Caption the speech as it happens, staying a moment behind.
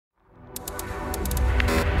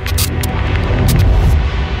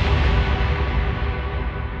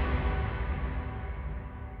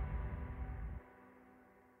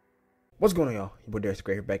What's going on, y'all? Your boy Darius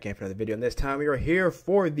here, back in for another video. And this time we are here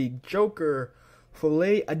for the Joker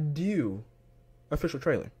Folie À Deux official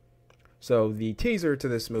trailer. So the teaser to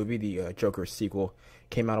this movie, the Joker sequel,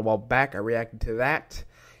 came out a while back. I reacted to that.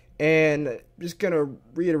 And I'm just going to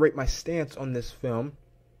reiterate my stance on this film.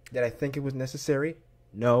 Did I think it was necessary?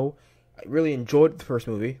 No. I really enjoyed the first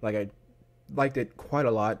movie. I liked it quite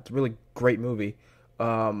a lot. It's a really great movie.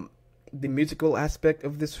 The musical aspect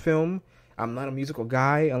of this film, I'm not a musical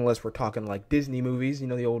guy unless we're talking like Disney movies,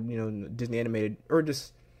 the old, Disney animated, or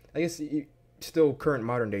just, I guess, still current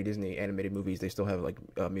modern day Disney animated movies. They still have like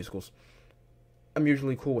musicals. I'm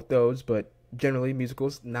usually cool with those, but generally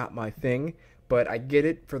musicals, not my thing. But I get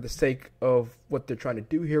it for the sake of what they're trying to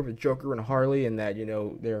do here with Joker and Harley, and that,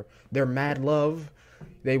 their mad love.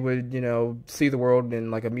 They would, see the world in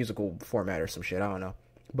like a musical format or some shit. I don't know.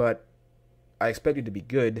 But I expect it to be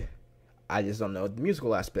good. I just don't know. The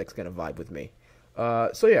musical aspect's gonna vibe with me.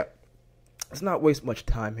 So yeah, let's not waste much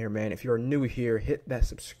time here, man. If you're new here, hit that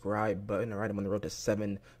subscribe button. All right, I'm on the road to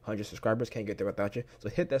 700 subscribers. Can't get there without you. So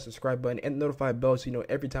hit that subscribe button and the notify bell so you know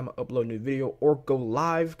every time I upload a new video or go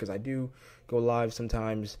live, because I do go live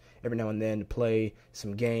sometimes every now and then to play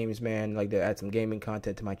some games, man. Like to add some gaming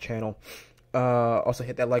content to my channel. Also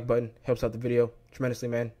hit that like button. Helps out the video tremendously,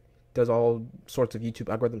 man. Does all sorts of YouTube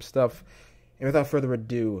algorithm stuff. And without further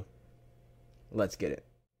ado, let's get it.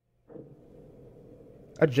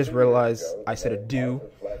 I just realized I said a do.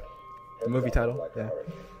 The movie title. Yeah.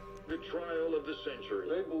 The trial of the century.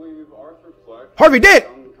 They believe Arthur Fleck Harvey Dent!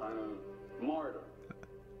 some kind of martyr.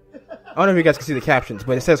 I don't know if you guys can see the captions,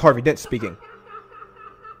 but it says Harvey Dent speaking.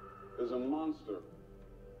 Is a monster.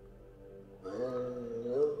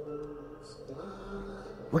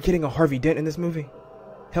 We're getting a Harvey Dent in this movie?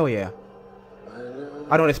 Hell yeah.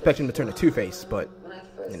 I don't expect him to turn to Two-Face, but, When I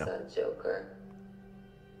first saw Joker,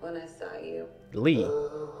 when I saw you, Lee.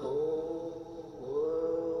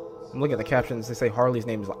 I'm looking at the captions. They say Harley's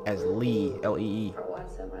name is as Lee, L-E-E. for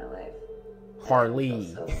once in my life, Harley.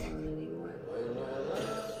 I don't feel so alone anymore.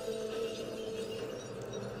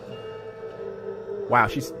 Wow,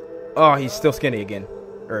 oh, he's still skinny again.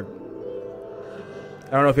 Or,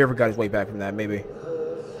 I don't know if he ever got his way back from that, maybe.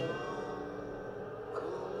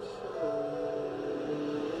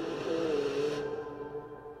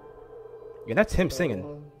 Yeah, that's him singing.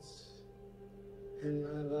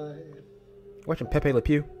 Watching Pepe Le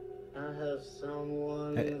Pew. I have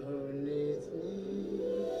someone who needs me.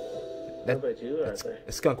 That, How about you, Arthur?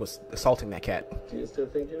 the skunk was assaulting that cat. Do you still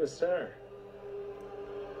think you're a star?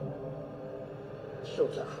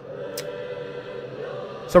 Showtime.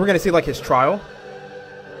 So we're gonna see like his trial.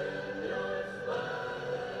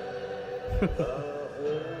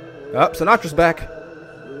 Up, Sinatra's back.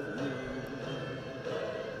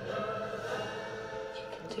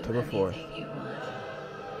 October 4th. You want.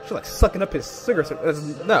 She's like sucking up his cigarette.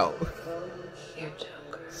 No. You're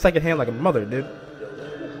Joker. Second hand like a mother, dude.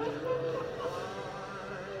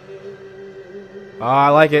 Oh, I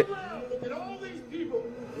like it.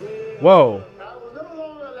 Whoa.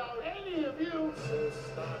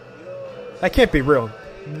 That can't be real.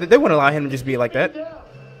 They wouldn't allow him to just be like that.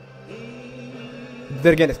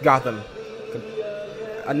 Then again, it's Gotham.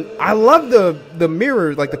 I love the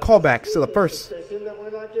mirror, like the callbacks to the first.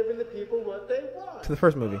 To the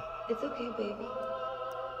first movie. It's okay, baby.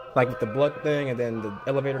 Like with the blood thing and then the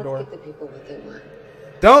elevator door. Let's get the people what they want.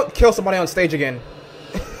 Don't kill somebody on stage again.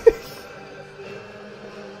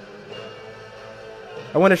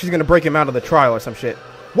 I wonder if she's gonna break him out of the trial or some shit.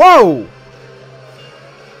 Whoa!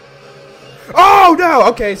 Oh no!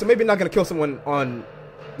 Okay, so maybe not gonna kill someone on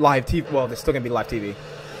live TV. Well, there's still gonna be live TV.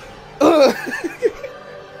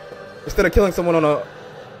 Instead of killing someone on a...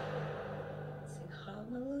 Sing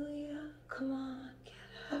hallelujah. Come on, get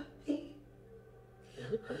happy.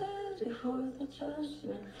 Get ready for the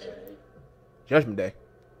judgment day. Judgment Day.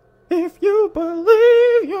 If you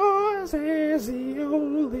believe yours is the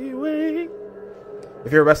only way.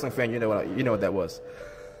 If you're a wrestling fan, you know what that was.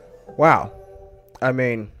 Wow. I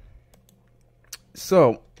mean,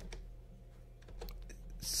 so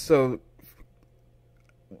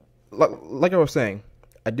like I was saying,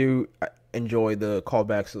 I enjoy the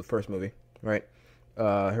callbacks to the first movie, right?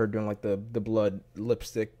 Her doing like the blood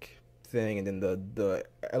lipstick thing, and then the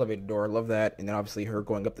elevator door. I love that. And then obviously her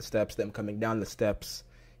going up the steps, them coming down the steps,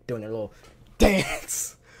 doing their little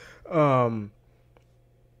dance. And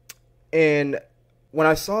when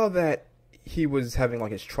I saw that he was having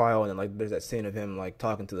like his trial, and then like there's that scene of him like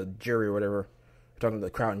talking to the jury or whatever, talking to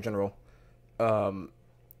the crowd in general.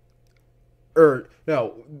 Or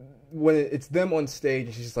no, when it's them on stage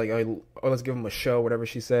and she's just like, oh, let's give him a show, whatever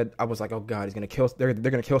she said. I was like, oh god, he's gonna kill. They're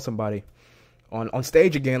gonna kill somebody on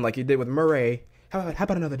stage again, like he did with Murray. How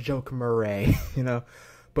about another joke, Murray? You know,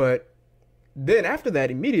 but then after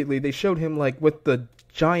that, immediately they showed him like with the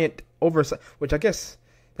giant oversight, which I guess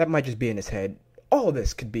that might just be in his head. All of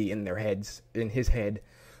this could be in their heads, in his head.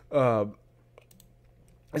 It's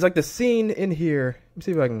like the scene in here. Let me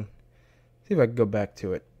see if I can go back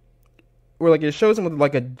to it. Where like it shows him with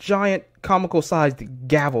like a giant comical sized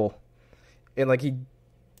gavel, and like he.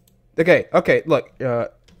 Okay, look,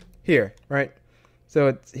 here, right? So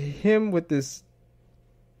it's him with this.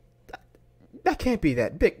 That can't be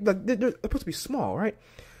that big. Like, they're supposed to be small, right?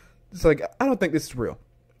 It's like, I don't think this is real.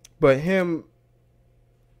 But him,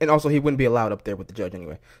 and also he wouldn't be allowed up there with the judge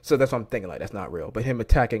anyway. So that's what I'm thinking, like, that's not real. But him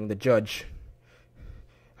attacking the judge,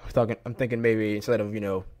 I'm thinking maybe instead of, you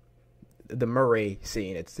know, the Murray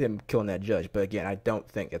scene, it's him killing that judge. But again, I don't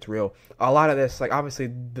think it's real. A lot of this, like, obviously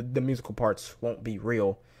the musical parts won't be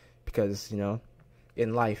real because, you know,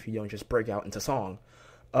 in life you don't just break out into song.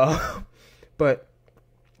 But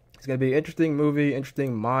it's going to be an interesting movie,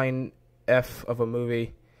 interesting mind F of a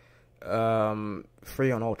movie.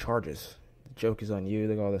 Free on all charges. The joke is on you.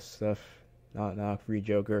 Look at all this stuff. Knock, free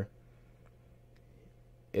Joker.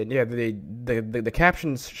 And yeah, the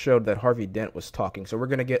captions showed that Harvey Dent was talking. So we're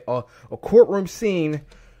going to get a courtroom scene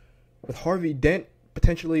with Harvey Dent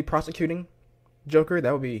potentially prosecuting Joker.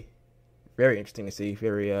 That would be very interesting to see.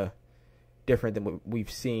 Very different than what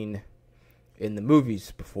we've seen in the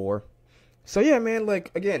movies before. So yeah, man,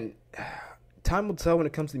 like, again, time will tell when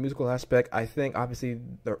it comes to the musical aspect. I think, obviously,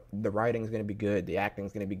 the writing is going to be good. The acting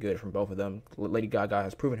is going to be good from both of them. Lady Gaga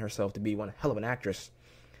has proven herself to be one hell of an actress.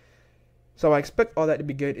 So I expect all that to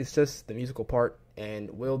be good. It's just the musical part. And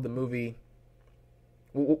will the movie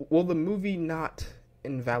not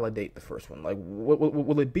invalidate the first one? Like,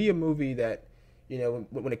 will it be a movie that, you know,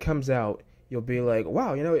 when it comes out, you'll be like,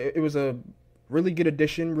 wow, you know, it was a really good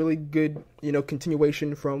addition, really good, you know,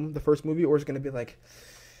 continuation from the first movie? Or is it going to be like,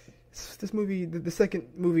 this movie, the second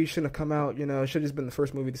movie shouldn't have come out, you know, it should have just been the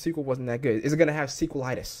first movie. The sequel wasn't that good. Is it going to have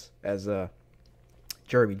sequelitis, as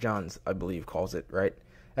Jeremy Johns, I believe, calls it, right?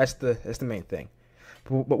 That's the main thing.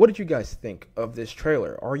 But what did you guys think of this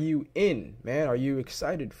trailer? Are you in, man? Are you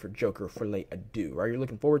excited for Joker Folie À Deux? Are you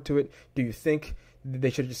looking forward to it? Do you think they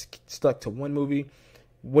should have just stuck to one movie?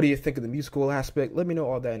 What do you think of the musical aspect? Let me know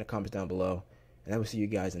all that in the comments down below. And I will see you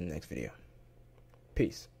guys in the next video.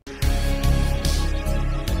 Peace.